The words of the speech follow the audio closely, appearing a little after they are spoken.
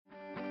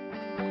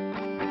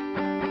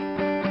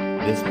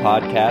This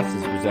podcast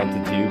is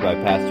presented to you by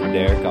Pastor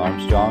Derek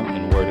Armstrong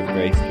and Word of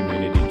Grace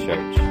Community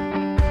Church.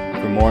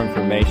 For more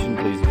information,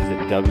 please visit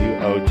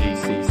wogcc.com.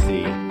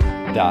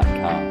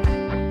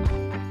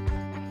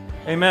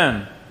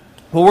 Amen.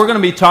 Well, we're going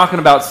to be talking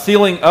about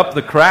sealing up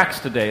the cracks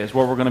today is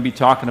what we're going to be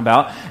talking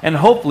about. And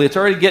hopefully, it's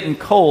already getting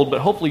cold,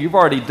 but hopefully you've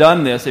already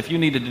done this if you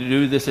needed to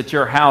do this at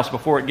your house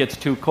before it gets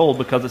too cold,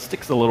 because it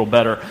sticks a little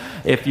better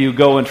if you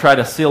go and try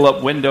to seal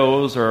up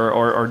windows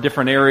or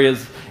different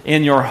areas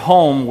in your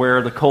home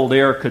where the cold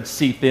air could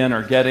seep in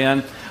or get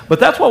in. But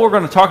that's what we're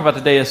going to talk about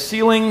today, is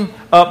sealing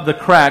up the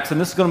cracks.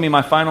 And this is going to be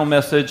my final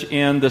message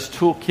in this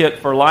Toolkit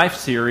for Life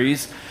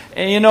series.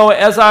 And you know,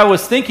 as I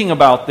was thinking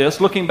about this,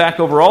 looking back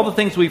over all the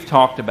things we've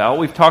talked about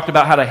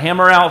how to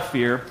hammer out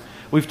fear,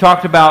 we've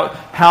talked about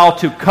how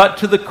to cut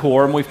to the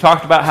core, and we've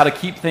talked about how to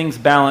keep things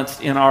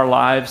balanced in our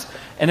lives.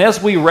 And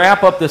as we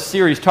wrap up this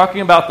series,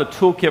 talking about the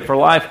Toolkit for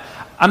Life,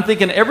 I'm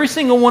thinking every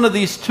single one of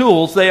these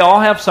tools, they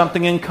all have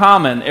something in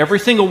common. Every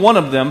single one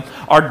of them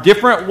are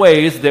different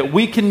ways that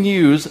we can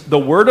use the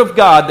Word of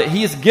God that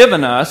He has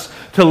given us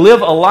to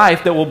live a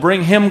life that will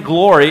bring Him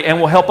glory and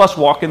will help us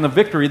walk in the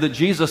victory that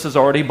Jesus has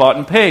already bought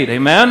and paid.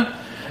 Amen?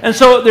 And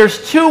so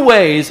there's two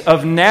ways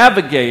of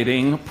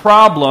navigating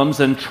problems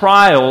and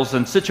trials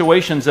and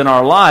situations in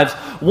our lives.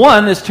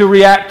 One is to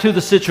react to the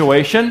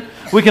situation.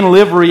 We can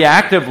live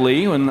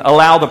reactively and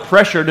allow the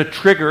pressure to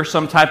trigger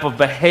some type of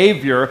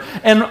behavior.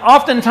 And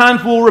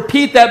oftentimes we'll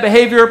repeat that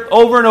behavior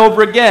over and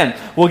over again.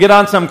 We'll get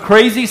on some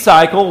crazy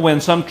cycle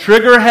when some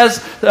trigger has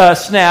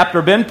snapped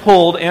or been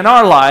pulled in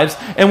our lives,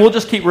 and we'll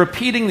just keep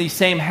repeating these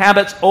same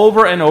habits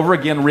over and over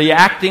again,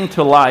 reacting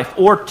to life.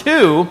 Or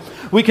two,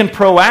 we can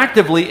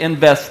proactively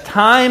invest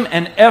time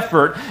and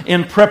effort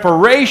in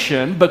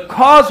preparation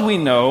because we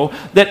know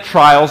that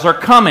trials are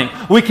coming.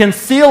 We can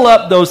seal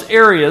up those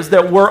areas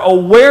that we're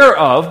aware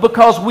of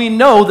because we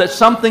know that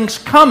something's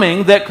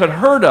coming that could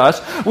hurt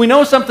us. We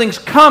know something's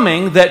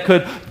coming that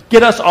could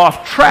get us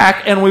off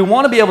track, and we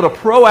want to be able to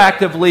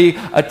proactively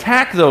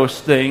attack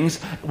those things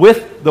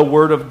with the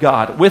Word of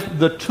God, with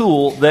the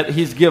tool that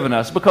He's given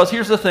us. Because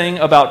here's the thing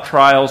about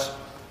trials.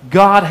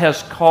 God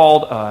has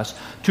called us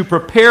to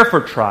prepare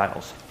for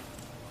trials,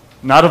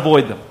 not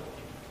avoid them.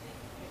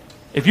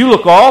 If you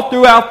look all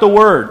throughout the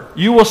Word,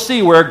 you will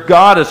see where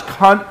God is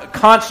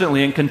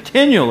constantly and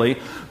continually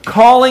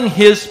calling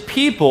His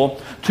people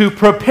to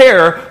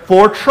prepare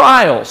for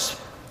trials.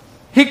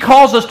 He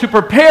calls us to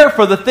prepare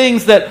for the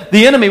things that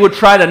the enemy would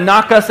try to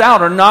knock us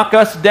out or knock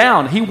us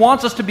down. He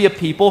wants us to be a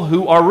people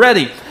who are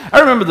ready. I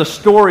remember the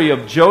story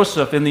of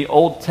Joseph in the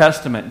Old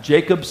Testament,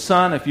 Jacob's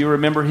son, if you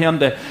remember him,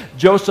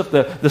 Joseph,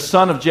 the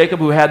son of Jacob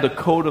who had the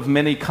coat of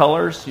many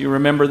colors. You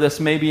remember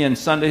this maybe in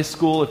Sunday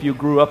school. If you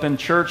grew up in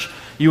church,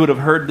 you would have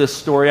heard this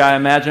story, I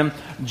imagine.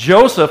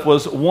 Joseph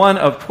was one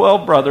of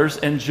 12 brothers,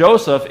 and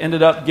Joseph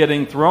ended up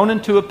getting thrown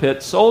into a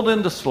pit, sold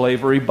into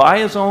slavery by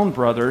his own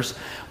brothers.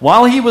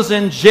 While he was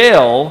in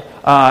jail,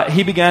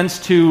 he begins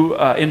to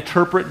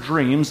interpret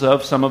dreams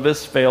of some of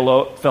his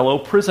fellow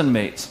prison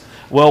mates.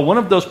 Well, one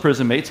of those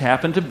prison mates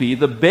happened to be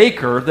the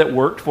baker that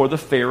worked for the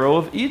Pharaoh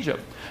of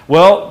Egypt.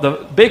 Well,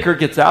 the baker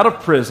gets out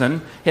of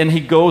prison, and he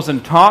goes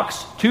and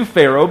talks to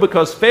Pharaoh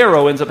because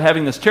Pharaoh ends up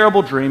having this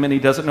terrible dream, and he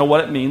doesn't know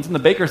what it means. And the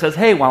baker says,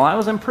 hey, while I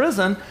was in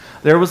prison,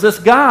 there was this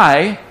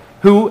guy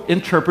who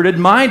interpreted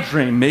my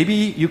dream. Maybe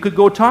you could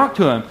go talk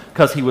to him,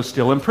 because he was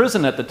still in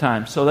prison at the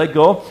time. So they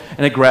go, and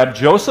they grab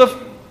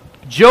Joseph.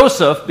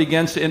 Joseph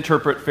begins to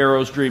interpret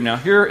Pharaoh's dream. Now,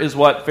 here is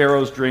what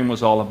Pharaoh's dream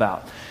was all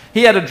about.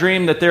 He had a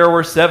dream that there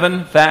were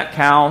 7 fat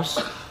cows,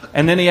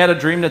 and then he had a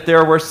dream that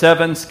there were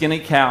 7 skinny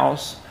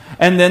cows,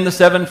 and then the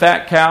 7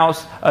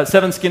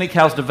 skinny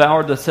cows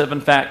devoured the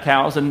 7 fat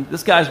cows, and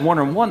this guy's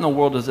wondering, what in the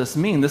world does this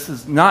mean? This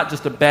is not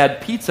just a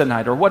bad pizza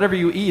night, or whatever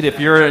you eat if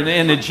you're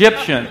an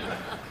Egyptian.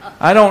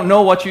 I don't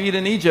know what you eat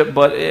in Egypt,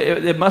 but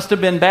it must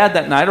have been bad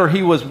that night, or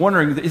he was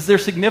wondering, is there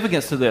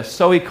significance to this?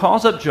 So he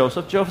calls up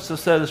Joseph. Joseph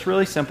said, it's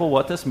really simple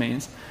what this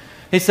means.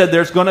 He said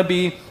there's going to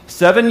be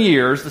 7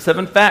 years. The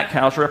 7 fat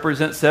cows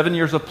represent 7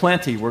 years of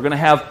plenty. We're going to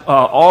have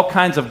all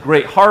kinds of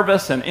great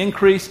harvests and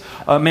increase.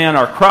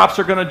 Our crops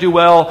are going to do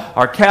well.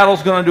 Our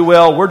cattle's going to do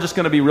well. We're just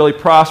going to be really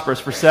prosperous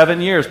for 7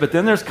 years. But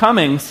then there's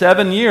coming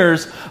 7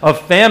 years of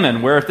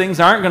famine where things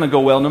aren't going to go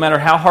well no matter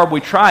how hard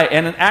we try.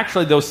 And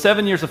actually those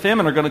 7 years of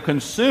famine are going to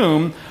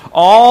consume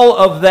all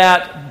of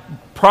that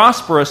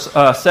prosperous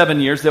 7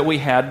 years that we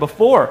had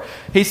before.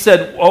 He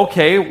said,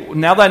 okay,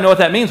 now that I know what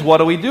that means, what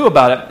do we do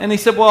about it? And he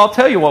said, well, I'll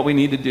tell you what we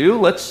need to do.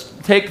 Let's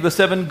take the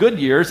 7 good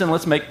years and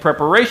let's make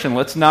preparation.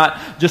 Let's not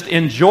just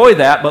enjoy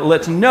that, but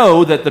let's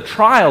know that the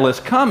trial is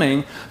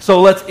coming.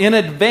 So let's in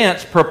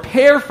advance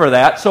prepare for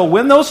that. So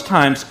when those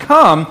times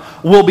come,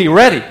 we'll be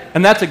ready.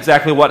 And that's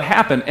exactly what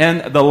happened.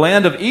 And the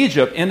land of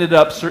Egypt ended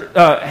up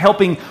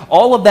helping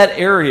all of that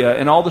area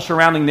and all the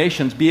surrounding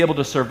nations be able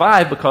to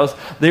survive because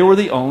they were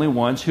the only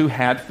ones who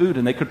had food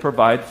and they could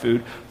provide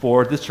food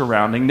for the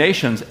surrounding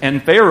nations.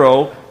 And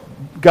Pharaoh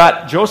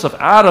got Joseph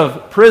out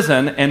of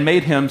prison and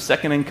made him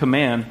second in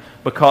command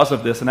because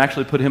of this, and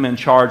actually put him in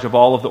charge of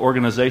all of the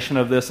organization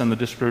of this and the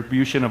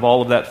distribution of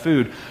all of that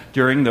food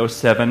during those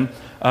 7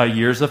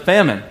 years of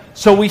famine.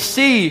 So we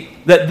see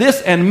that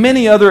this and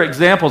many other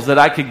examples that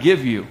I could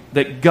give you,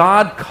 that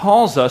God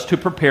calls us to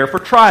prepare for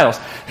trials.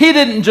 He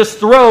didn't just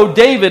throw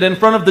David in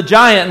front of the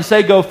giant and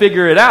say, go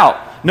figure it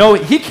out. No,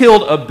 he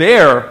killed a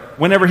bear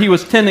whenever he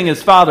was tending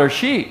his father's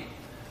sheep.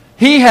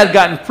 He had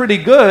gotten pretty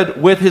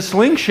good with his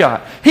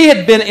slingshot. He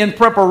had been in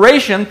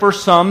preparation for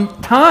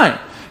some time.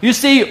 You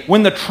see,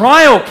 when the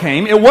trial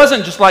came, it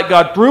wasn't just like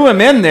God threw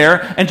him in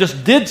there and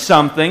just did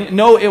something.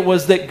 No, it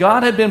was that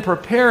God had been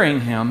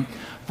preparing him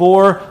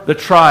for the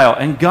trial.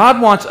 And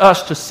God wants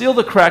us to seal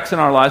the cracks in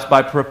our lives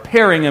by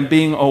preparing and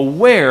being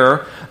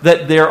aware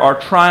that there are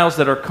trials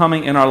that are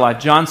coming in our life.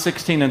 John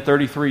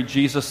 16:33,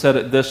 Jesus said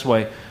it this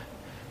way.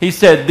 He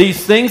said,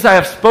 these things I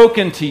have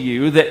spoken to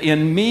you, that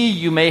in me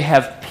you may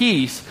have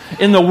peace.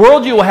 In the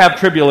world you will have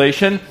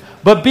tribulation,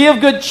 but be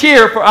of good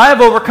cheer, for I have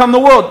overcome the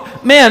world.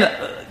 Man,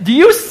 do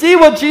you see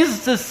what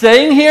Jesus is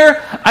saying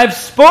here? I've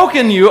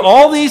spoken you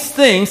all these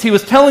things. He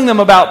was telling them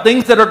about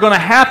things that are going to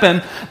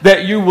happen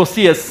that you will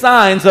see as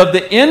signs of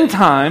the end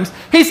times.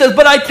 He says,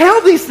 but I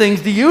tell these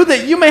things to you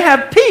that you may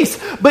have peace.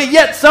 But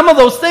yet some of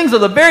those things are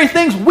the very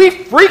things we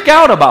freak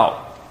out about.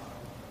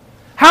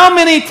 How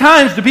many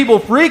times do people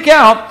freak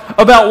out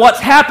about what's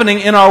happening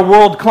in our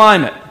world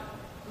climate?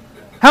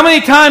 How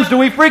many times do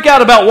we freak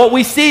out about what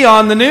we see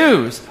on the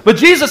news? But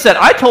Jesus said,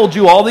 I told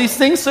you all these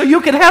things so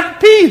you can have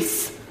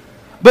peace.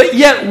 But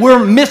yet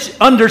we're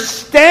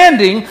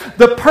misunderstanding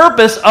the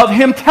purpose of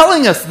him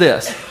telling us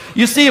this.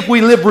 You see, if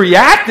we live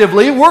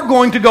reactively, we're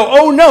going to go,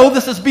 oh no,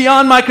 this is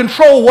beyond my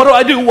control. What do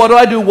I do? What do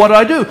I do? What do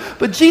I do?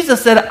 But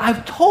Jesus said,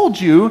 I've told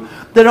you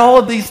that all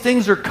of these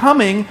things are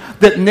coming,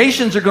 that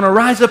nations are going to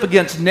rise up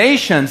against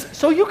nations,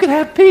 so you can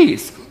have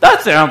peace.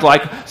 That sounds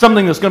like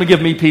something that's going to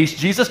give me peace.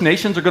 Jesus,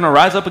 nations are going to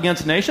rise up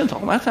against nations?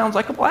 Oh, that sounds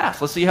like a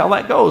blast. Let's see how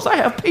that goes. I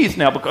have peace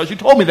now because you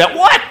told me that.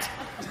 What?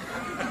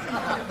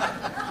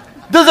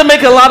 Doesn't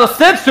make a lot of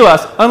sense to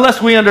us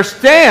unless we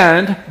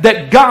understand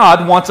that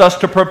God wants us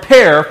to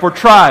prepare for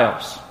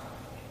trials.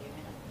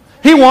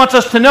 He wants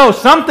us to know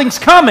something's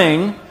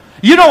coming.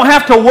 You don't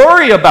have to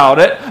worry about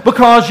it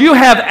because you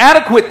have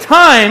adequate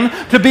time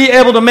to be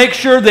able to make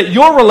sure that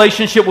your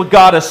relationship with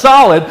God is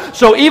solid.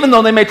 So even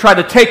though they may try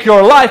to take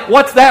your life,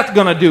 what's that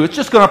going to do? It's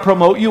just going to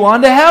promote you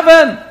on to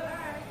heaven.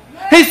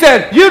 He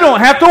said, you don't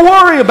have to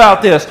worry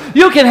about this.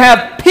 You can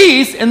have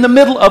peace in the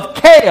middle of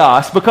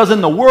chaos because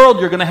in the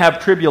world you're going to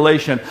have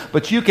tribulation.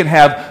 But you can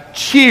have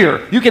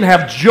cheer. You can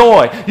have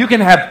joy. You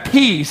can have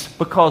peace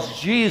because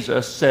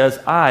Jesus says,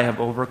 I have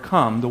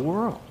overcome the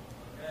world.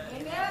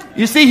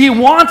 You see, he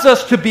wants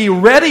us to be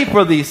ready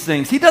for these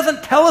things. He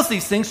doesn't tell us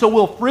these things so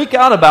we'll freak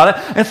out about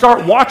it and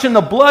start watching the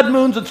blood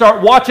moons and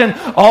start watching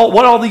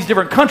what all these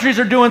different countries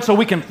are doing so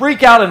we can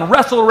freak out and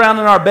wrestle around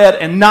in our bed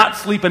and not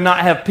sleep and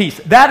not have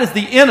peace. That is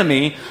the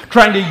enemy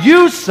trying to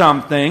use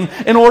something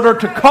in order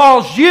to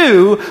cause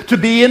you to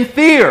be in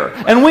fear.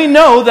 And we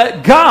know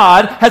that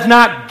God has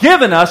not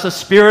given us a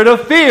spirit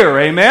of fear.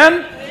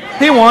 Amen?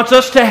 He wants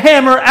us to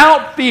hammer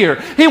out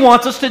fear. He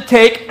wants us to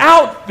take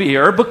out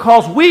fear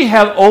because we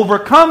have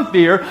overcome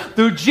fear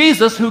through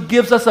Jesus who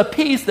gives us a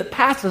peace that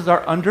passes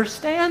our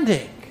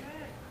understanding.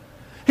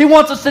 He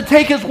wants us to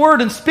take his word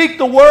and speak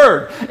the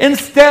word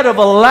instead of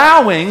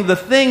allowing the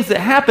things that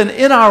happen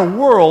in our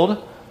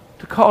world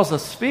to cause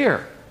us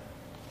fear.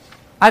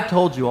 I've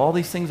told you all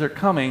these things are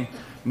coming,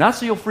 not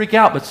so you'll freak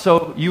out, but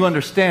so you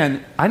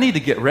understand I need to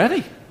get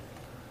ready.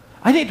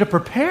 I need to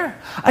prepare.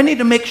 I need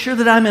to make sure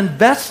that I'm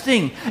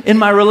investing in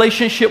my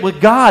relationship with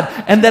God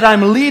and that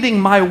I'm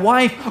leading my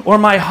wife or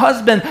my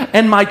husband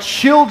and my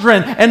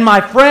children and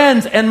my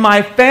friends and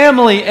my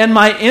family and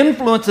my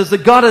influences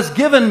that God has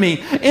given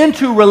me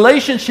into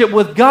relationship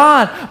with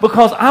God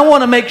because I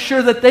want to make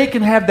sure that they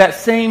can have that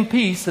same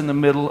peace in the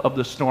middle of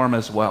the storm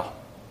as well.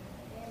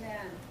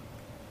 Amen.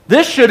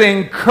 This should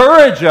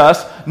encourage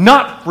us,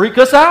 not freak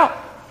us out,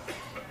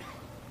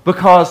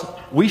 because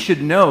we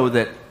should know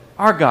that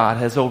our God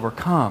has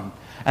overcome,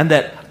 and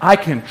that I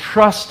can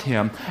trust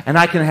him, and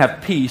I can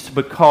have peace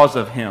because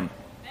of him.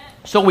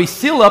 So we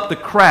seal up the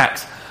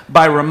cracks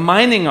by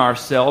reminding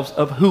ourselves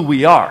of who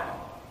we are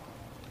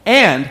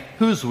and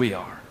whose we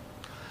are.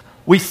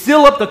 We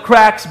seal up the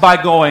cracks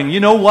by going, you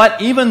know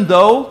what? Even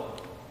though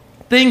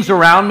things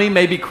around me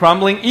may be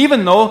crumbling,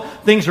 even though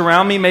things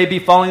around me may be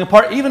falling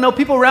apart, even though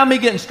people around me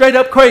are getting straight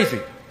up crazy,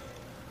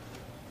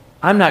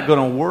 I'm not going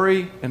to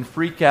worry and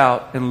freak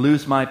out and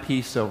lose my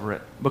peace over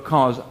it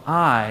because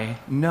I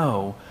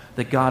know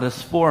that God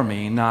is for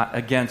me, not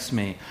against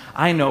me.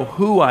 I know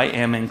who I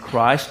am in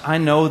Christ. I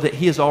know that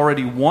he has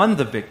already won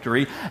the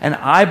victory, and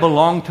I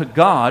belong to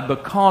God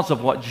because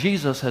of what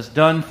Jesus has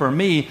done for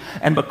me,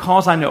 and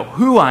because I know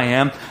who I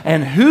am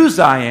and whose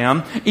I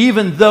am,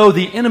 even though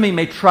the enemy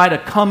may try to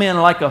come in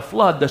like a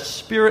flood, the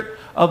Spirit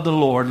of the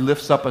Lord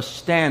lifts up a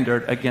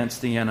standard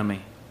against the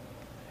enemy.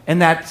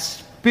 And that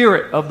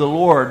Spirit of the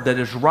Lord that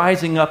is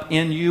rising up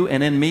in you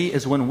and in me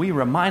is when we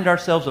remind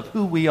ourselves of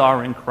who we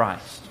are in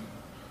Christ.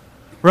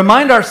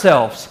 Remind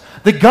ourselves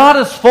that God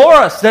is for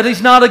us, that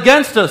He's not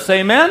against us.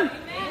 Amen?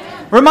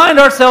 Remind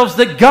ourselves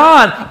that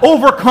God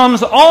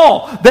overcomes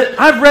all. That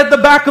I've read the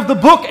back of the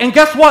book, and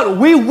guess what?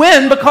 We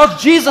win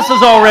because Jesus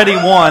has already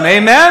won.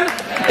 Amen?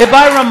 If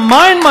I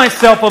remind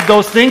myself of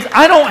those things,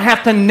 I don't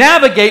have to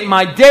navigate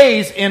my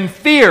days in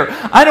fear.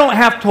 I don't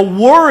have to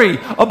worry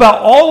about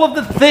all of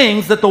the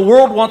things that the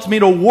world wants me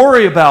to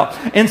worry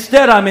about.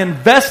 Instead, I'm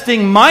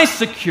investing my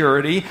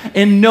security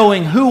in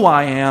knowing who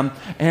I am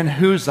and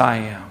whose I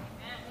am.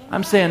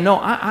 I'm saying, no,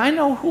 I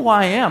know who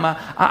I am.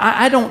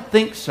 I don't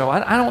think so.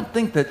 I don't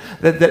think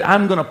that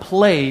I'm going to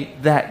play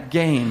that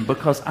game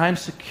because I'm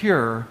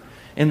secure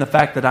in the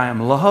fact that I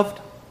am loved,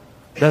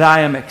 that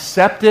I am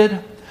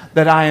accepted,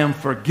 that I am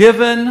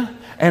forgiven,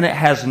 and it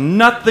has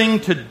nothing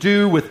to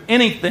do with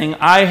anything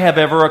I have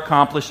ever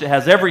accomplished. It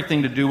has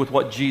everything to do with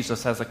what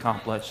Jesus has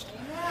accomplished.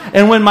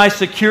 And when my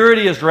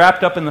security is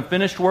wrapped up in the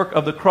finished work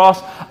of the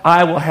cross,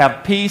 I will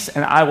have peace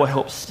and I will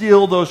help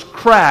seal those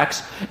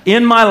cracks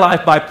in my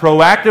life by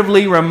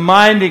proactively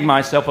reminding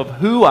myself of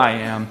who I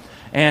am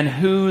and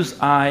whose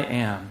I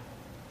am.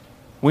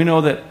 We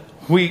know that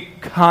we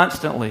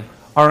constantly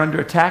are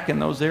under attack in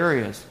those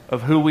areas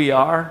of who we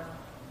are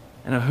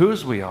and of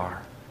whose we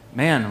are.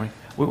 Man,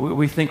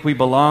 we think we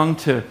belong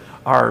to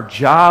our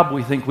job.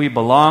 We think we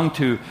belong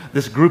to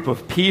this group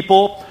of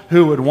people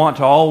who would want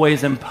to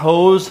always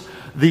impose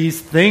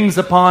these things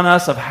upon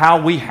us of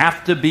how we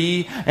have to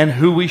be and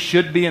who we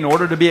should be in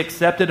order to be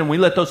accepted, and we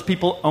let those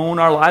people own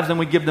our lives, and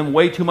we give them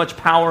way too much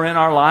power in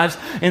our lives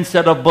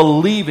instead of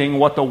believing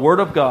what the Word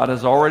of God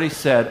has already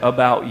said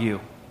about you.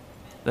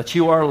 That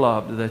you are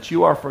loved, that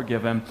you are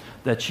forgiven,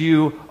 that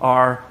you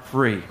are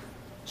free.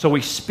 So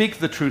we speak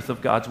the truth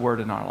of God's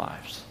Word in our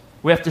lives.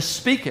 We have to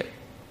speak it.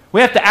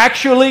 We have to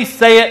actually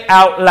say it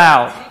out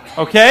loud.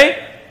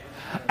 Okay?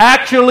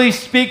 Actually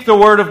speak the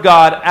Word of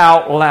God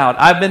out loud.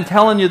 I've been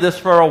telling you this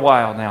for a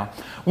while now.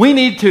 We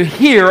need to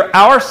hear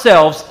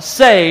ourselves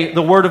say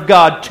the Word of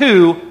God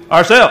to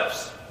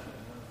ourselves.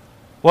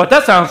 What?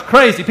 That sounds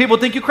crazy. People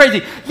think you're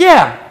crazy.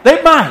 Yeah,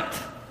 they might.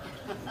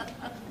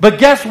 But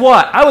guess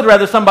what? I would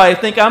rather somebody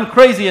think I'm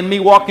crazy and me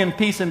walk in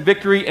peace and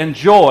victory and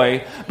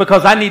joy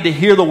because I need to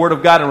hear the Word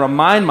of God and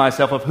remind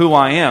myself of who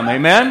I am.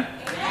 Amen?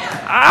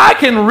 I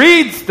can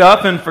read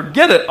stuff and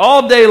forget it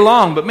all day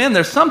long, but man,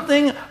 there's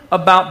something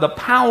about the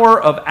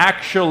power of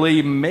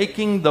actually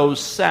making those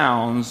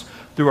sounds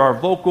through our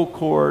vocal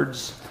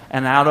cords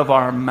and out of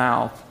our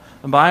mouth.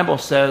 The Bible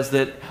says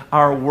that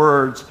our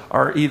words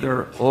are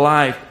either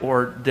life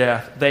or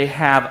death. They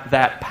have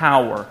that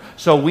power.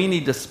 So we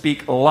need to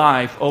speak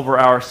life over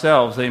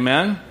ourselves.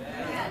 Amen?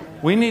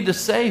 We need to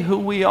say who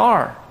we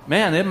are.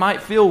 Man, it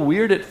might feel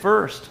weird at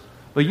first,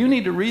 but you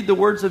need to read the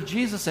words of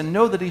Jesus and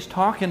know that He's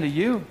talking to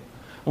you.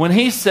 When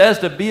He says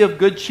to be of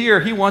good cheer,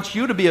 He wants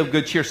you to be of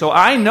good cheer. So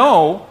I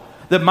know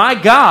that my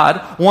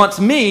God wants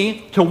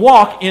me to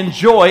walk in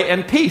joy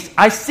and peace.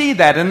 I see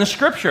that in the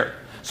Scripture.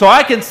 So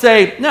I can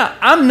say, no,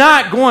 I'm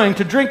not going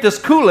to drink this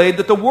Kool-Aid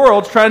that the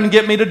world's trying to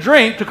get me to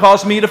drink to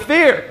cause me to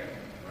fear.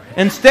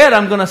 Instead,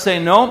 I'm going to say,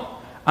 no,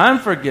 I'm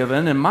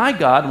forgiven, and my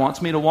God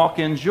wants me to walk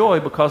in joy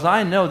because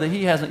I know that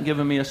He hasn't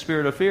given me a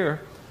spirit of fear.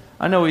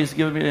 I know He's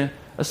given me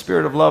a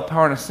spirit of love,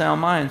 power, and a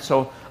sound mind.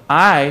 So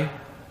I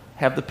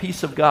have the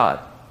peace of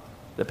God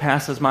that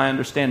passes my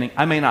understanding.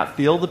 I may not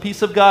feel the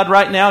peace of God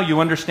right now. You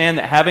understand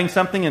that having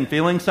something and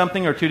feeling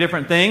something are two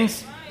different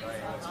things?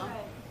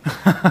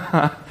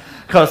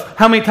 Because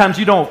how many times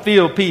you don't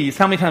feel peace?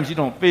 How many times you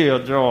don't feel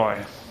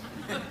joy?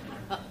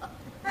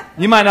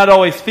 You might not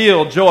always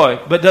feel joy,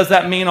 but does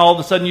that mean all of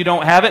a sudden you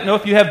don't have it? No,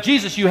 if you have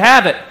Jesus, you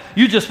have it.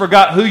 You just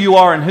forgot who you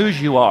are and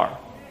whose you are.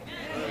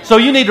 So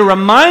you need to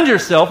remind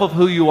yourself of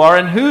who you are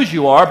and whose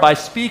you are by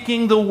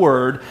speaking the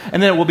Word,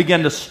 and then it will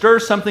begin to stir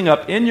something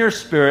up in your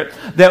spirit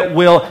that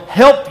will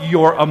help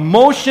your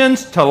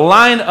emotions to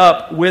line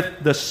up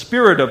with the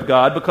Spirit of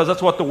God, because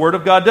that's what the Word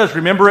of God does.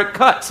 Remember, it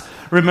cuts.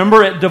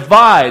 Remember, it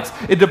divides.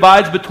 It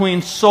divides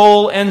between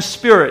soul and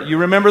spirit. You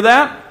remember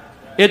that?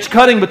 It's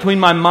cutting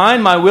between my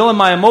mind, my will, and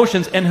my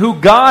emotions, and who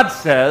God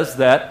says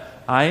that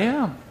I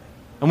am.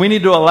 And we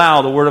need to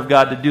allow the Word of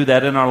God to do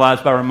that in our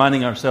lives by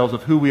reminding ourselves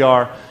of who we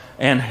are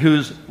and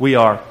whose we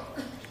are.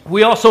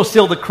 We also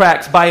seal the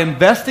cracks by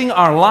investing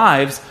our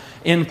lives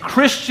in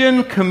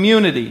Christian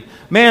community.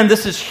 Man,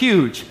 this is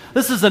huge.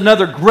 This is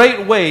another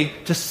great way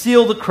to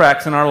seal the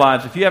cracks in our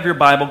lives. If you have your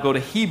Bible, go to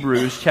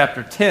Hebrews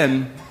chapter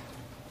 10.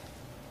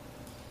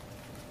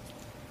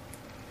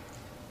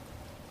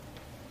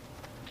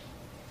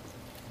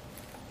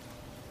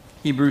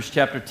 Hebrews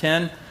chapter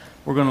 10.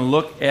 We're going to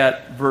look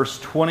at verse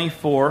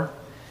 24.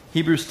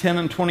 Hebrews 10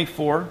 and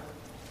 24.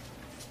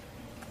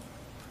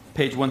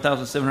 Page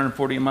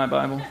 1740 in my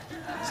Bible.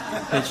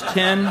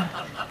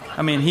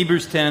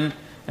 Hebrews 10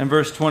 and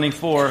verse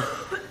 24.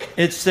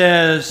 It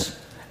says,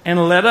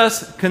 "And let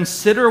us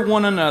consider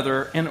one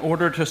another in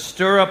order to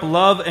stir up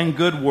love and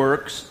good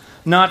works,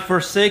 not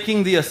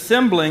forsaking the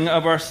assembling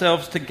of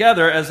ourselves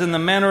together, as in the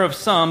manner of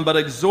some, but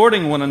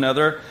exhorting one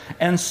another,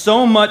 and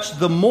so much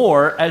the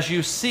more as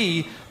you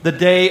see the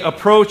day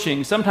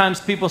approaching. Sometimes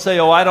people say,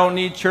 oh, I don't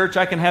need church,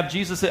 I can have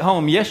Jesus at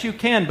home. Yes, you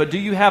can, but do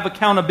you have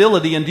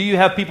accountability, and do you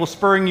have people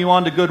spurring you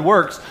on to good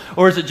works,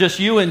 or is it just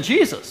you and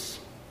Jesus?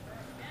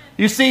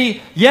 You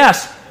see,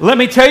 yes, let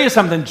me tell you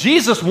something.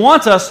 Jesus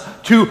wants us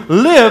to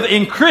live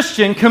in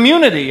Christian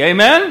community.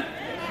 Amen?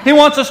 He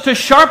wants us to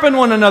sharpen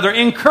one another,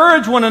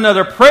 encourage one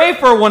another, pray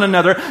for one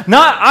another,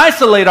 not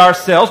isolate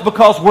ourselves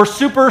because we're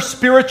super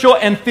spiritual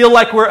and feel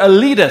like we're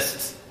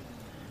elitists.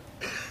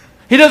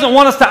 He doesn't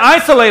want us to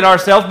isolate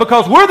ourselves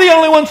because we're the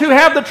only ones who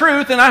have the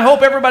truth and I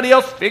hope everybody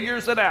else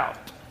figures it out.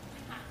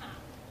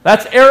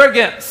 That's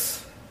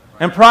arrogance.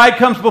 And pride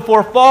comes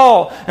before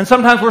fall. And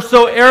sometimes we're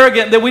so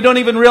arrogant that we don't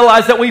even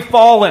realize that we've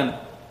fallen.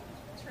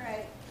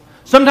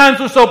 Sometimes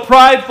we're so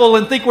prideful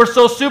and think we're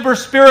so super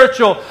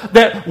spiritual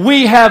that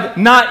we have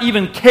not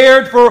even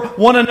cared for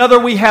one another.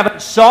 We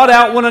haven't sought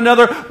out one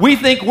another. We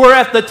think we're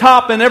at the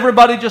top and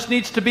everybody just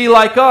needs to be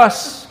like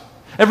us.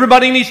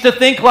 Everybody needs to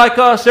think like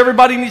us.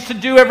 Everybody needs to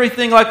do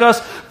everything like us.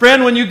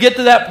 Friend, when you get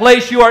to that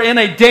place, you are in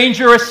a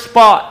dangerous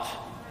spot.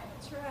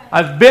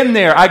 I've been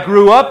there. I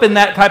grew up in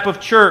that type of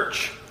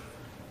church.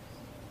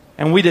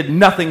 And we did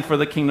nothing for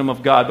the kingdom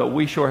of God, but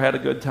we sure had a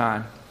good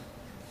time.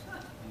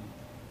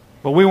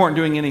 But we weren't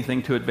doing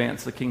anything to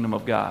advance the kingdom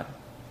of God.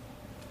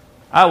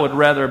 I would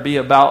rather be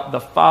about the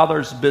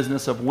Father's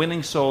business of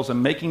winning souls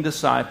and making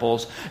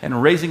disciples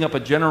and raising up a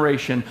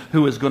generation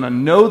who is going to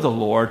know the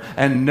Lord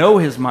and know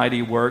His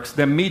mighty works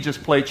than me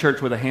just play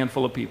church with a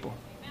handful of people.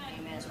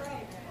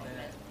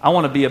 I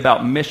want to be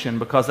about mission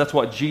because that's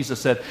what Jesus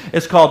said.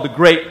 It's called the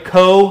Great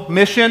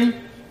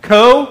Co-Mission.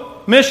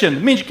 Co-Mission.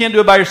 It means you can't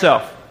do it by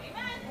yourself.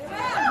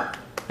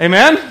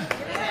 Amen?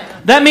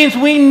 That means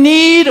we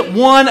need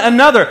one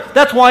another.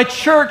 That's why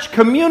church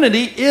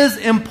community is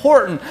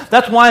important.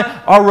 That's why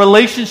our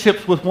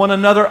relationships with one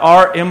another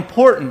are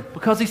important.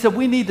 Because He said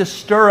we need to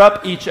stir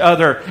up each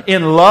other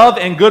in love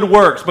and good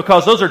works.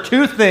 Because those are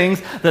two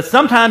things that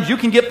sometimes you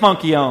can get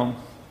funky on.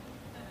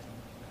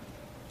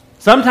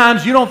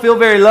 Sometimes you don't feel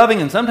very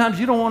loving and sometimes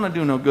you don't want to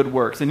do no good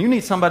works. And you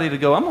need somebody to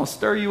go, I'm going to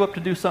stir you up to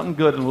do something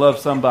good and love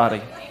somebody.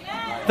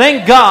 Amen.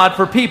 Thank God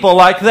for people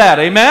like that.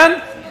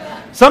 Amen?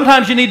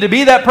 Sometimes you need to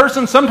be that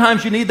person.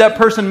 Sometimes you need that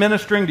person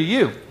ministering to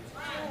you.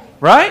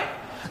 Right?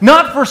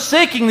 Not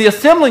forsaking the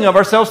assembling of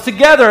ourselves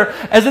together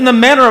as in the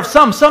manner of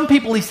some. Some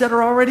people, he said,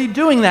 are already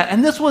doing that.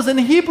 And this was in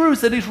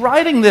Hebrews that he's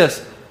writing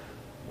this.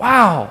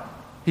 Wow.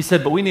 He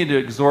said, but we need to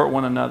exhort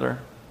one another.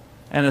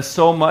 And as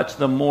so much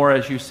the more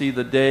as you see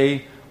the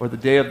day or the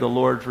day of the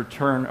Lord's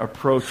return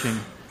approaching,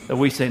 that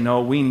we say,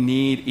 no, we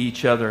need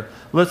each other.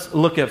 Let's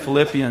look at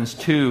Philippians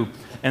 2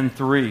 and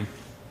 3.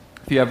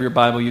 If you have your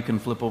Bible, you can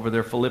flip over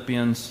there.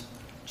 Philippians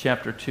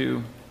chapter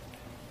 2.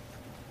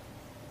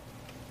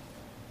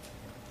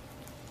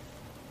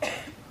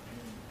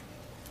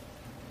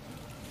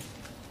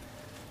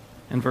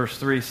 And verse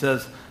 3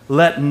 says,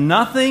 let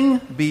nothing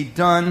be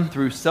done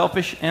through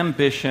selfish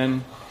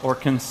ambition or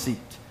conceit,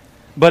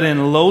 but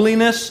in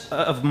lowliness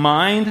of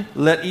mind,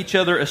 let each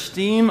other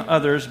esteem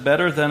others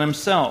better than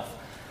himself.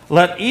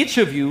 Let each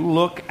of you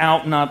look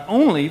out not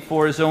only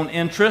for his own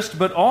interest,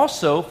 but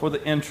also for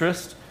the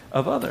interest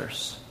of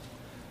others.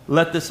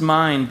 Let this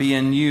mind be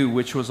in you,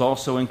 which was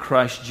also in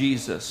Christ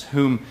Jesus,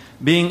 whom,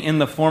 being in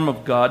the form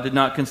of God, did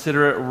not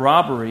consider it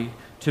robbery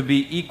to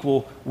be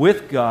equal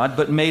with God,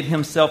 but made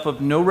himself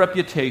of no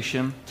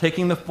reputation,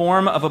 taking the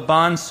form of a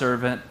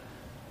bondservant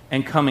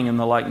and coming in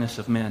the likeness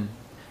of men.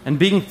 And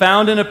being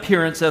found in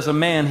appearance as a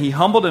man, he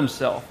humbled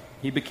himself.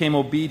 He became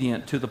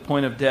obedient to the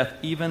point of death,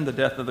 even the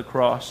death of the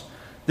cross.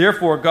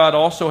 Therefore, God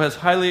also has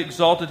highly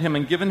exalted him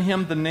and given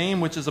him the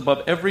name which is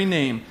above every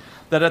name,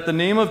 that at the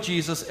name of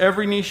Jesus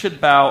every knee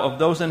should bow, of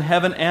those in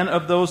heaven and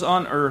of those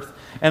on earth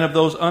and of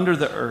those under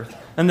the earth,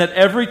 and that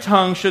every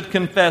tongue should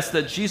confess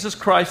that Jesus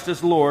Christ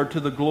is Lord, to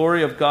the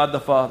glory of God the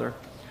Father.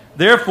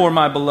 Therefore,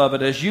 my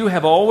beloved, as you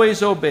have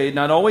always obeyed,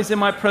 not always in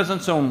my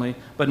presence only,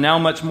 but now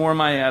much more in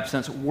my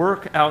absence,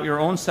 work out your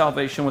own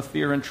salvation with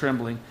fear and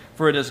trembling,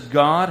 for it is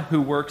God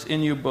who works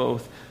in you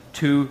both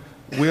to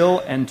will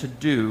and to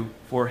do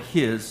for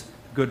his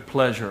good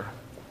pleasure.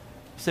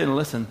 Say,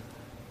 listen,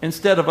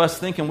 instead of us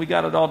thinking we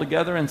got it all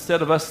together,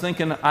 instead of us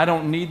thinking I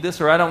don't need this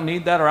or I don't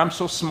need that or I'm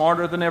so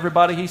smarter than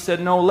everybody, he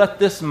said, no, let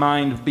this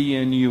mind be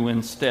in you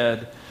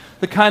instead.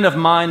 The kind of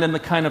mind and the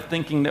kind of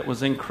thinking that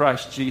was in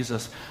Christ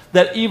Jesus.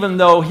 That even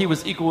though he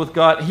was equal with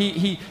God,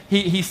 he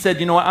said,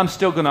 you know what, I'm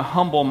still going to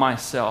humble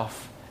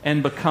myself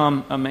and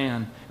become a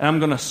man. And I'm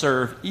going to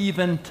serve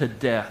even to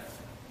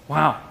death.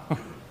 Wow.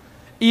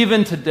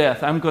 Even to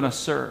death, I'm going to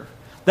serve.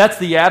 That's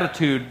the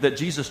attitude that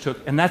Jesus took,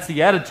 and that's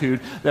the attitude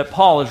that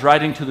Paul is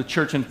writing to the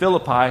church in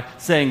Philippi,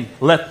 saying,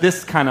 let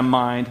this kind of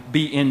mind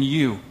be in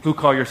you who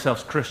call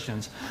yourselves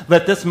Christians.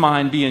 Let this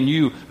mind be in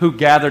you who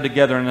gather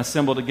together and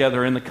assemble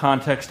together in the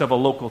context of a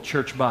local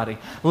church body.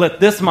 Let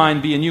this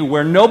mind be in you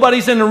where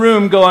nobody's in the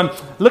room going,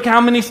 look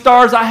how many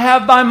stars I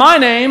have by my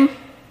name.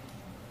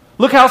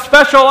 Look how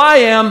special I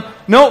am.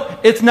 No,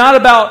 it's not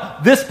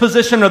about this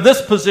position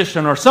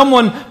or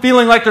someone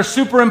feeling like they're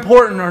super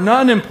important or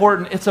not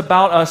important. It's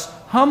about us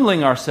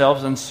humbling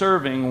ourselves and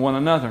serving one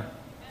another.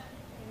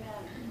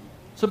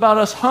 It's about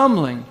us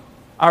humbling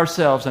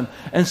ourselves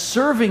and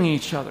serving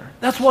each other.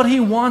 That's what He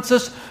wants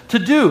us to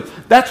do.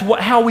 That's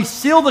how we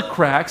seal the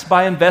cracks,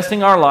 by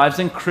investing our lives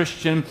in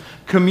Christian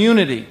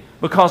community.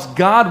 Because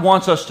God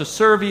wants us to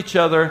serve each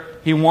other.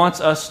 He wants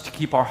us to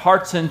keep our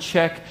hearts in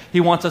check. He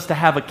wants us to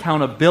have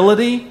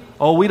accountability.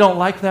 Oh, we don't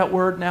like that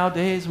word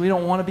nowadays. We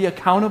don't want to be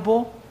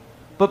accountable.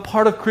 But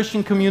part of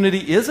Christian community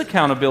is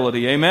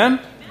accountability.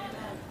 Amen?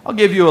 I'll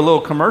give you a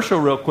little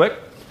commercial real quick.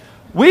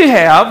 We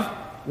have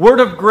Word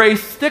of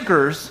Grace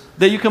stickers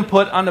that you can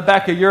put on the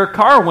back of your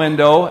car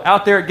window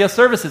out there at Guest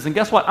Services. And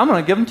guess what? I'm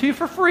going to give them to you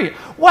for free.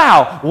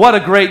 Wow, what a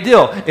great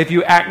deal. If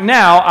you act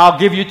now, I'll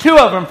give you 2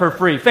 of them for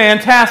free.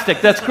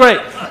 Fantastic. That's great.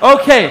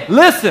 Okay,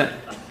 listen.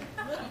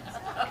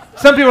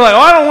 Some people are like, oh,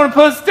 I don't want to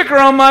put a sticker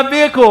on my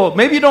vehicle.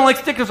 Maybe you don't like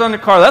stickers on your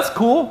car. That's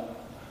cool.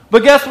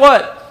 But guess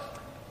what?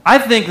 I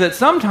think that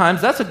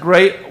sometimes that's a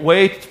great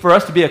way for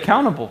us to be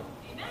accountable.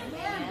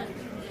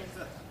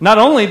 Not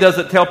only does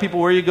it tell people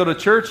where you go to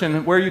church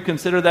and where you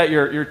consider that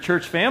your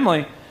church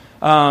family,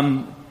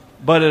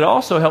 but it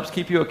also helps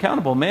keep you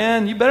accountable.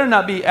 Man, you better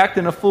not be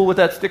acting a fool with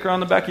that sticker on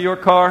the back of your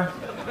car.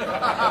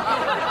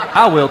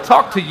 I will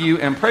talk to you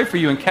and pray for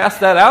you and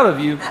cast that out of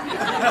you.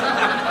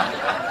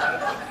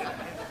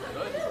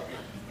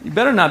 You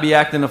better not be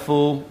acting a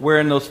fool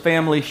wearing those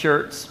family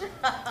shirts.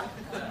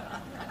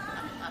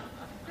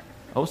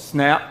 Oh,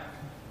 snap.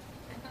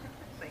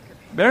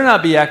 Better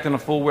not be acting a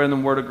fool wearing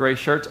them Word of Grace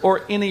shirts,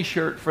 or any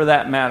shirt for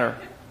that matter.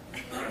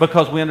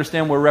 Because we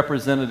understand we're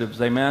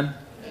representatives, amen?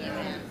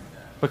 Amen.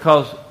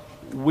 Because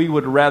we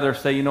would rather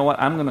say, you know what,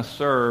 I'm going to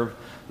serve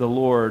the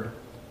Lord,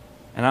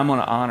 and I'm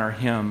going to honor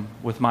Him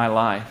with my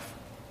life.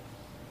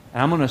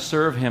 And I'm going to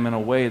serve Him in a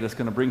way that's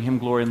going to bring Him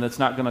glory, and that's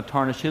not going to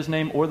tarnish His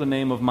name or the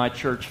name of my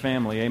church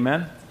family,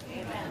 amen?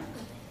 Amen.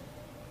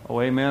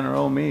 Oh, amen, or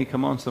oh me,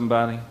 come on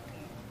somebody.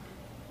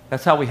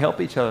 That's how we help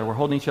each other. We're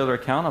holding each other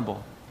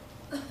accountable.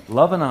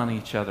 Loving on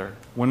each other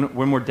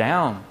when we're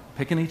down,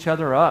 picking each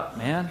other up,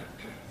 man.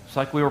 It's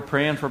like we were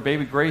praying for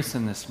baby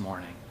Grayson this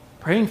morning.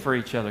 Praying for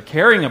each other,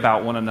 caring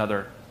about one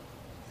another.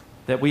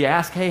 That we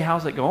ask, hey,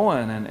 how's it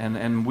going?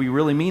 And we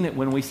really mean it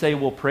when we say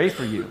we'll pray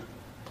for you.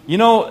 You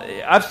know,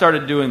 I've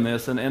started doing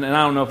this, and I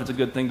don't know if it's a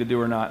good thing to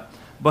do or not.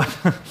 But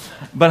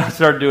I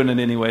started doing it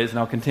anyways, and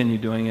I'll continue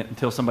doing it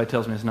until somebody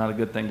tells me it's not a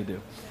good thing to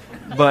do.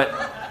 But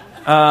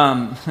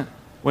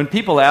when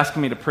people ask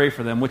me to pray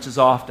for them, which is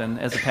often,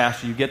 as a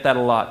pastor, you get that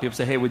a lot. People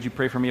say, hey, would you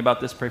pray for me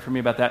about this, pray for me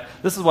about that?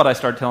 This is what I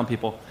started telling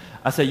people.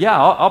 I say, yeah,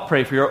 I'll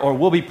pray for you, or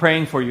we'll be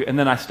praying for you. And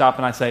then I stop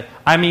and I say,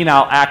 I mean,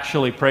 I'll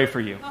actually pray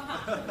for you.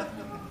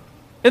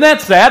 Isn't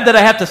that sad that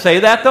I have to say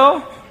that,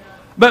 though?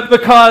 But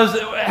because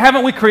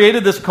haven't we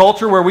created this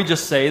culture where we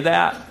just say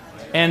that?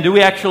 And do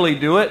we actually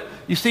do it?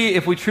 You see,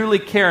 if we truly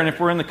care, and if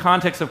we're in the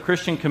context of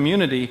Christian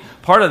community,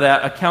 part of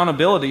that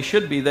accountability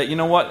should be that, you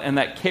know what, and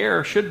that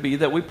care should be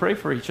that we pray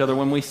for each other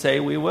when we say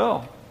we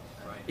will.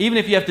 Even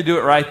if you have to do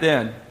it right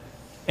then.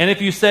 And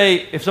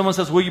if someone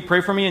says, will you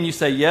pray for me? And you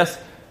say yes,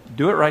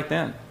 do it right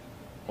then.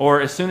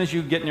 Or as soon as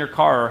you get in your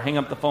car or hang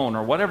up the phone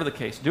or whatever the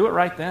case, do it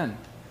right then.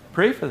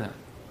 Pray for them.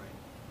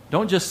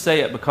 Don't just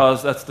say it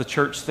because that's the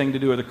church thing to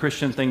do or the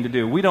Christian thing to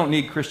do. We don't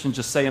need Christians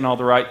just saying all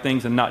the right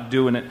things and not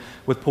doing it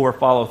with poor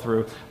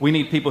follow-through. We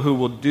need people who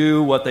will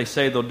do what they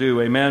say they'll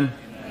do. Amen?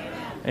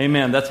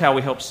 Amen. That's how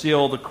we help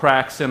seal the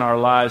cracks in our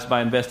lives,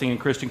 by investing in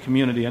Christian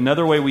community.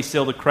 Another way we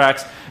seal the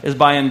cracks is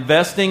by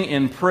investing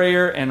in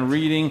prayer and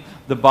reading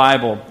the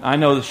Bible. I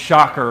know the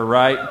shocker,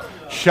 right?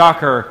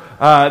 Shocker.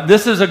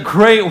 This is a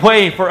great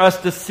way for us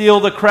to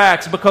seal the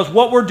cracks, because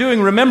what we're doing,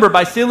 remember,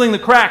 by sealing the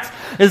cracks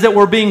is that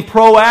we're being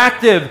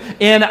proactive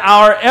in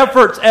our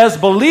efforts as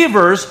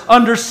believers,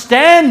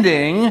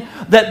 understanding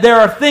that there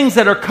are things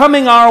that are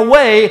coming our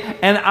way,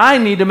 and I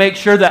need to make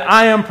sure that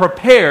I am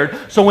prepared,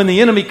 so when the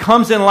enemy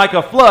comes in like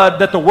a flood,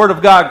 that the Word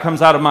of God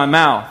comes out of my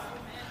mouth.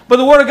 But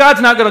the Word of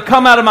God's not going to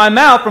come out of my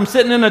mouth from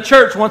sitting in a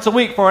church once a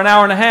week for an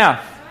hour and a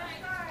half.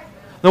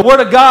 The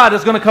Word of God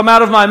is going to come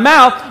out of my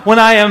mouth when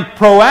I am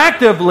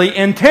proactively,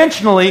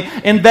 intentionally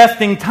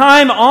investing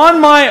time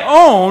on my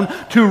own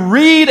to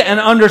read and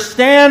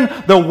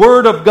understand the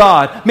Word of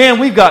God. Man,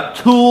 we've got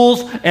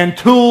tools and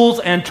tools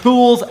and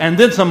tools and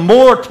then some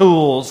more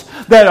tools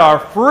that are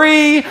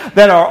free,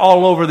 that are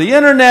all over the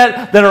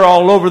internet, that are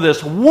all over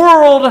this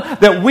world,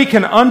 that we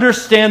can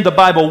understand the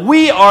Bible.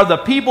 We are the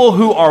people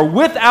who are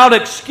without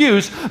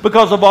excuse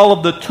because of all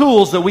of the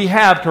tools that we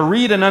have to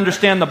read and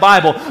understand the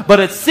Bible. But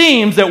it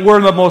seems that we're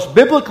the most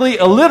biblically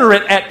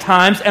illiterate at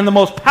times and the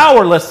most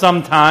powerless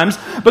sometimes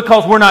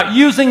because we're not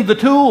using the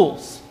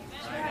tools.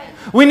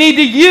 We need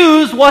to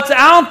use what's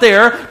out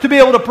there to be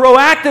able to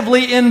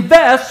proactively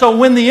invest, so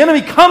when the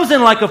enemy comes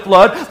in like a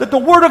flood, that the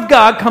Word of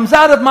God comes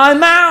out of my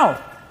mouth.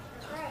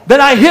 That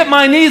I hit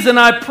my knees and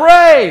I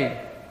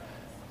pray.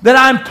 That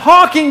I'm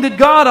talking to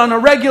God on a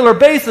regular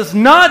basis,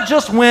 not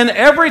just when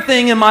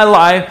everything in my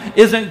life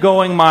isn't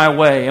going my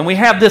way. And we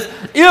have this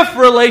if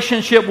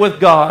relationship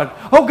with God.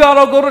 Oh, God,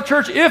 I'll go to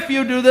church if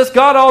you do this.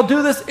 God, I'll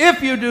do this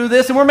if you do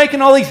this. And we're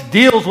making all these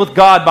deals with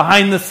God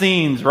behind the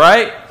scenes,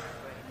 right?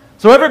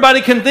 So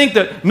everybody can think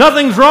that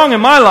nothing's wrong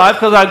in my life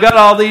because I've got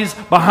all these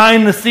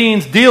behind the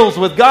scenes deals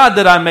with God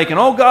that I'm making.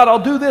 Oh, God, I'll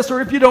do this, or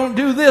if you don't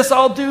do this,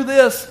 I'll do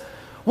this.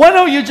 Why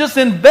don't you just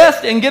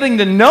invest in getting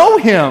to know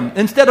Him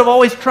instead of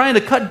always trying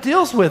to cut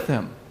deals with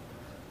Him?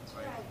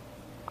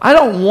 I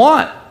don't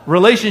want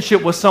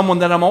relationship with someone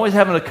that I'm always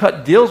having to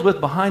cut deals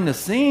with behind the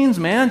scenes,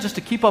 man, just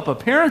to keep up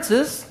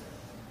appearances.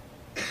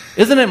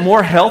 Isn't it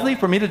more healthy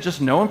for me to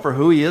just know Him for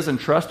who He is and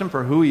trust Him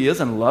for who He is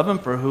and love Him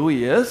for who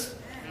He is?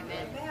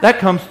 Amen. That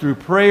comes through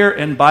prayer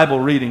and Bible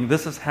reading.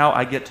 This is how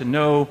I get to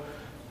know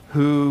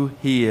who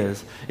He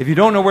is. If you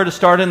don't know where to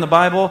start in the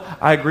Bible,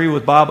 I agree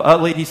with Bob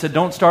Utley. He said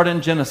don't start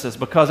in Genesis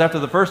because after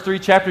the first 3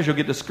 chapters you'll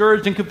get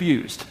discouraged and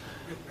confused.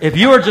 If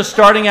you are just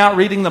starting out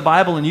reading the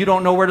Bible and you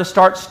don't know where to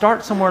start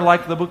somewhere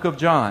like the book of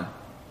John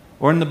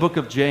or in the book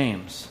of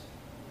James,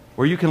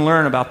 where you can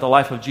learn about the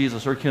life of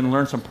Jesus or you can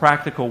learn some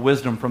practical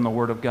wisdom from the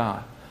Word of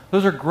God.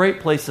 Those are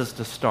great places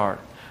to start.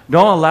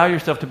 Don't allow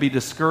yourself to be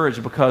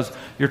discouraged because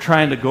you're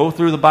trying to go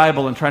through the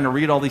Bible and trying to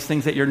read all these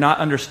things that you're not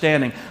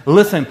understanding.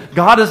 Listen,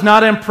 God is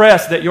not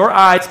impressed that your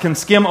eyes can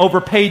skim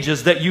over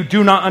pages that you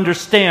do not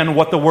understand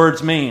what the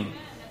words mean.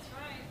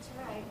 That's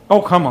right.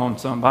 Oh, come on,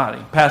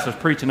 somebody. Pastor's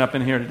preaching up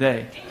in here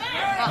today.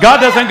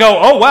 God doesn't go,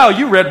 oh, wow,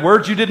 you read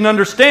words you didn't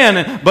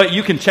understand, but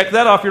you can check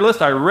that off your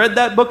list. I read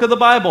that book of the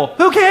Bible.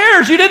 Who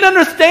cares? You didn't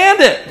understand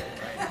it.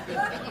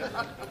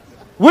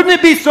 Wouldn't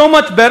it be so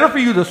much better for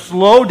you to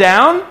slow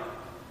down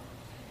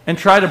and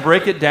try to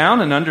break it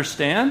down and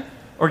understand,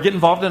 or get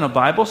involved in a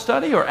Bible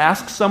study, or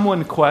ask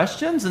someone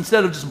questions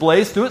instead of just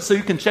blaze through it so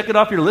you can check it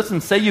off your list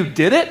and say you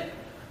did it?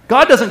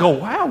 God doesn't go,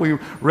 wow, we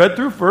read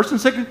through 1st and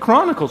 2nd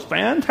Chronicles.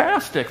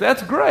 Fantastic.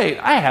 That's great.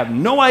 I have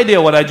no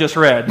idea what I just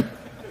read.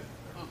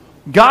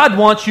 God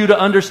wants you to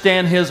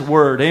understand His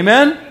Word.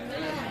 Amen?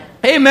 Amen.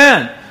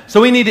 Amen.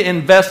 So we need to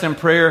invest in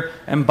prayer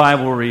and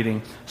Bible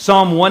reading.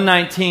 Psalm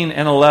 119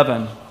 and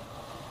 11.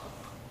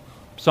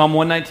 Psalm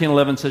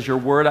 119:11 says, your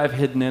word I've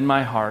hidden in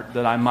my heart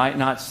that I might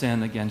not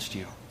sin against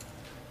you.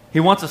 He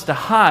wants us to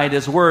hide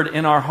His word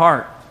in our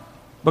heart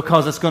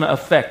because it's going to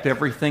affect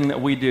everything that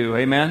we do.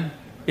 Amen?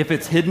 If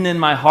it's hidden in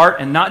my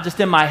heart and not just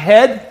in my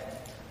head,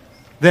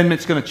 then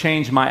it's going to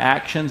change my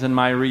actions and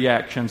my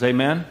reactions.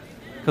 Amen?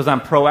 Because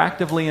I'm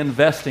proactively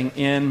investing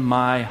in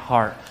my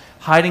heart.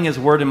 Hiding His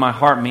word in my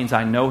heart means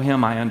I know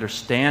Him, I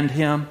understand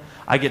Him,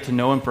 I get to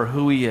know Him for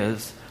who He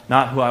is,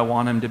 not who I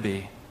want Him to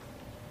be.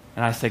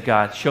 And I say,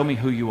 God, show me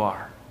who you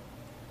are.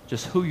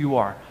 Just who you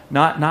are.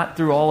 Not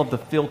through all of the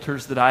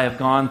filters that I have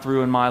gone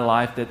through in my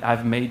life that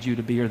I've made you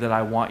to be or that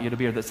I want you to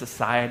be or that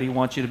society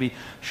wants you to be.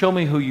 Show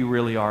me who you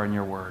really are in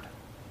your word.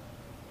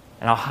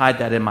 And I'll hide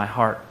that in my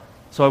heart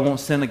so I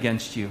won't sin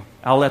against you.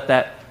 I'll let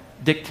that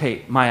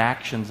dictate my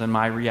actions and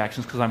my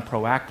reactions because I'm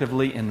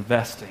proactively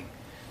investing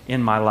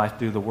in my life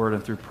through the word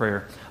and through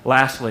prayer.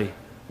 Lastly,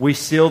 we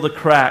seal the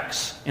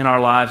cracks in our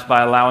lives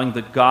by allowing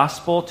the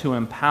gospel to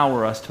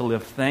empower us to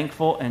live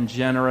thankful and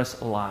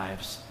generous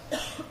lives.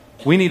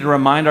 We need to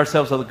remind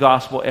ourselves of the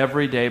gospel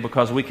every day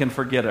because we can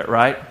forget it,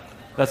 right?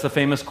 That's the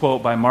famous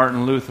quote by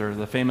Martin Luther,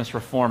 the famous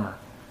reformer.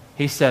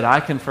 He said, I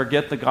can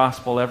forget the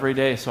gospel every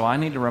day, so I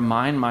need to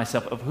remind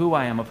myself of who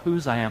I am, of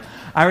whose I am.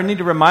 I need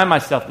to remind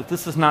myself that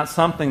this is not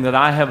something that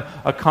I have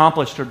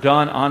accomplished or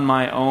done on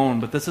my own,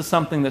 but this is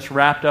something that's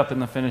wrapped up in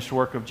the finished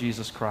work of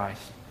Jesus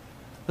Christ.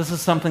 This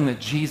is something that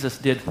Jesus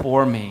did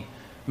for me.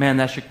 Man,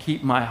 that should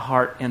keep my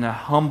heart in a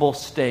humble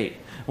state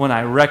when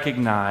I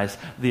recognize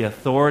the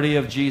authority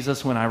of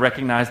Jesus, when I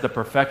recognize the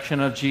perfection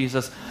of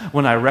Jesus,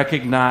 when I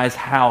recognize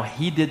how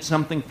He did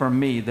something for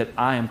me that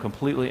I am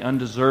completely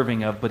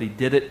undeserving of, but He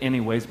did it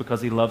anyways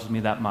because He loves me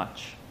that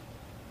much.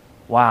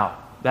 Wow,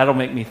 that'll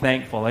make me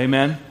thankful.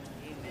 Amen?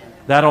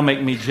 That'll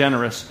make me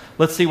generous.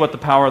 Let's see what the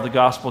power of the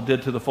gospel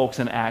did to the folks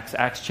in Acts.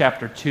 Acts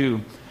chapter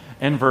 2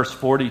 and verse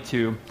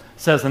 42.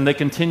 Says, and they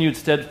continued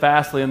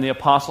steadfastly in the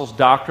apostles'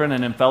 doctrine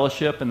and in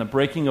fellowship and the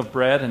breaking of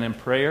bread and in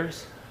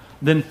prayers.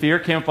 Then fear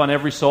came upon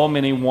every soul.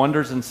 Many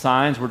wonders and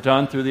signs were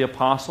done through the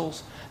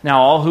apostles.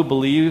 Now all who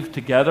believed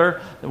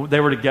together, they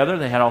were together.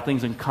 They had all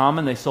things in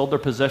common. They sold their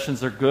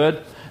possessions, their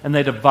good, and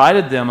they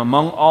divided them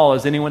among all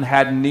as anyone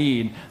had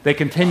need. They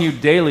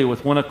continued daily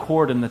with one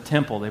accord in the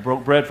temple. They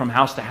broke bread from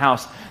house to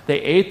house. They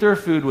ate their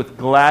food with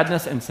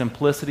gladness and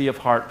simplicity of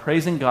heart,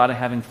 praising God and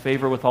having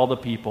favor with all the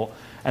people.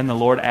 And the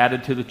Lord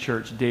added to the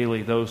church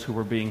daily those who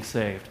were being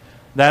saved.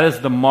 That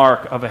is the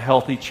mark of a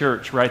healthy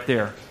church right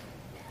there.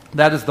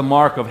 That is the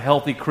mark of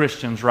healthy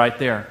Christians right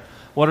there.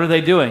 What are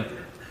they doing?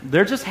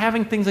 They're just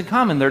having things in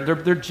common.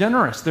 They're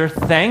generous. They're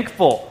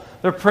thankful.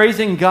 They're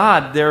praising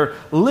God. They're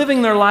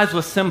living their lives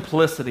with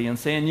simplicity and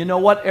saying, you know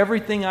what?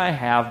 Everything I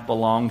have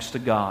belongs to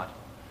God.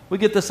 We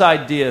get this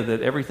idea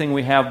that everything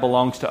we have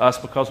belongs to us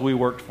because we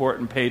worked for it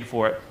and paid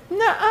for it.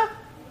 Nuh-uh.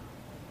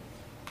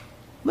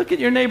 Look at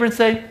your neighbor and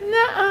say,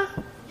 nuh-uh.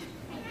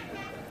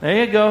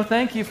 There you go.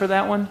 Thank you for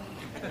that one.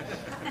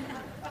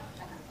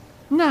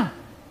 No.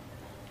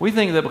 We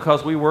think that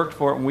because we worked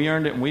for it and we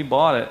earned it and we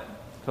bought it,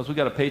 because we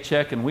got a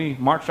paycheck and we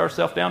marched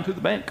ourselves down to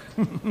the bank.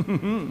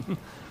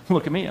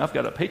 Look at me, I've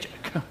got a paycheck.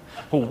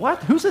 Well,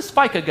 what? Who's this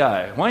FICA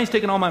guy? Why is he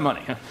taking all my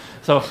money?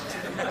 So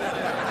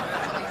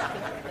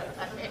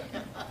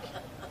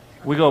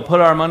we go put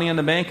our money in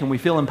the bank and we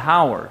feel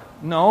empowered.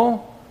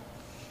 No.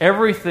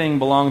 Everything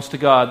belongs to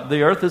God.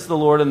 The earth is the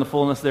Lord and the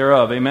fullness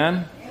thereof.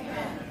 Amen?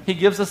 He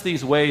gives us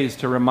these ways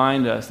to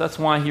remind us. That's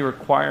why He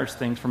requires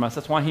things from us.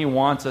 That's why He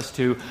wants us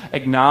to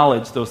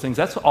acknowledge those things.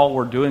 That's all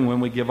we're doing when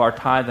we give our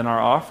tithe and our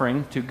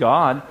offering to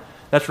God.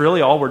 That's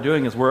really all we're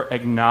doing is we're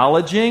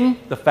acknowledging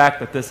the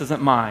fact that this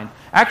isn't mine.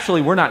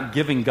 Actually, we're not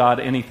giving God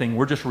anything.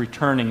 We're just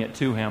returning it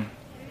to Him.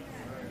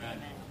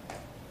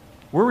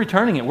 We're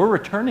returning it. We're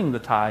returning the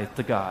tithe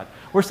to God.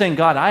 We're saying,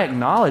 God, I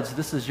acknowledge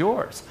this is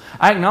yours.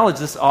 I acknowledge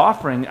this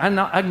offering. I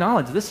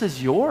acknowledge this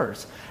is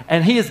yours.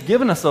 And He has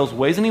given us those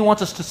ways, and He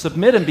wants us to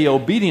submit and be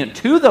obedient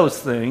to those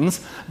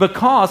things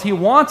because He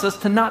wants us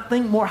to not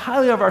think more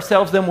highly of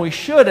ourselves than we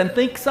should and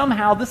think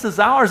somehow this is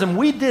ours and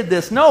we did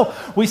this. No,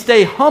 we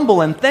stay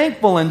humble and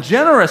thankful and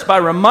generous by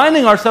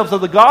reminding ourselves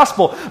of the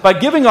gospel, by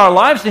giving our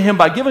lives to Him,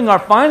 by giving our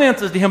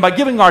finances to Him, by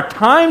giving our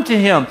time to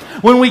Him.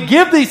 When we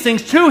give these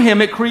things to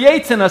Him, it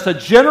creates in us a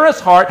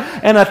generous heart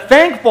and a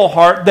thankful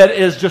heart that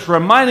is just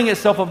reminding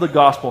itself of the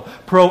gospel,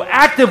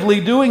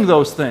 proactively doing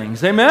those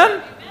things.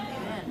 Amen?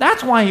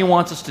 That's why He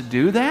wants us to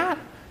do that.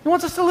 He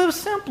wants us to live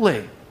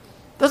simply. He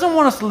doesn't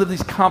want us to live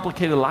these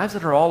complicated lives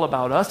that are all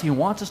about us. He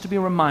wants us to be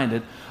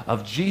reminded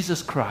of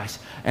Jesus Christ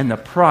and the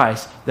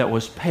price that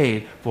was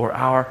paid for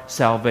our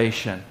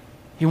salvation.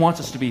 He wants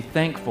us to be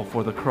thankful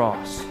for the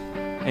cross.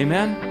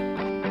 Amen?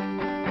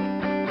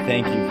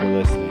 Thank you for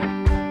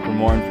listening. For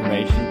more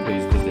information,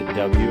 please visit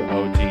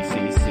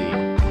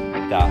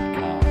WOGCC.com.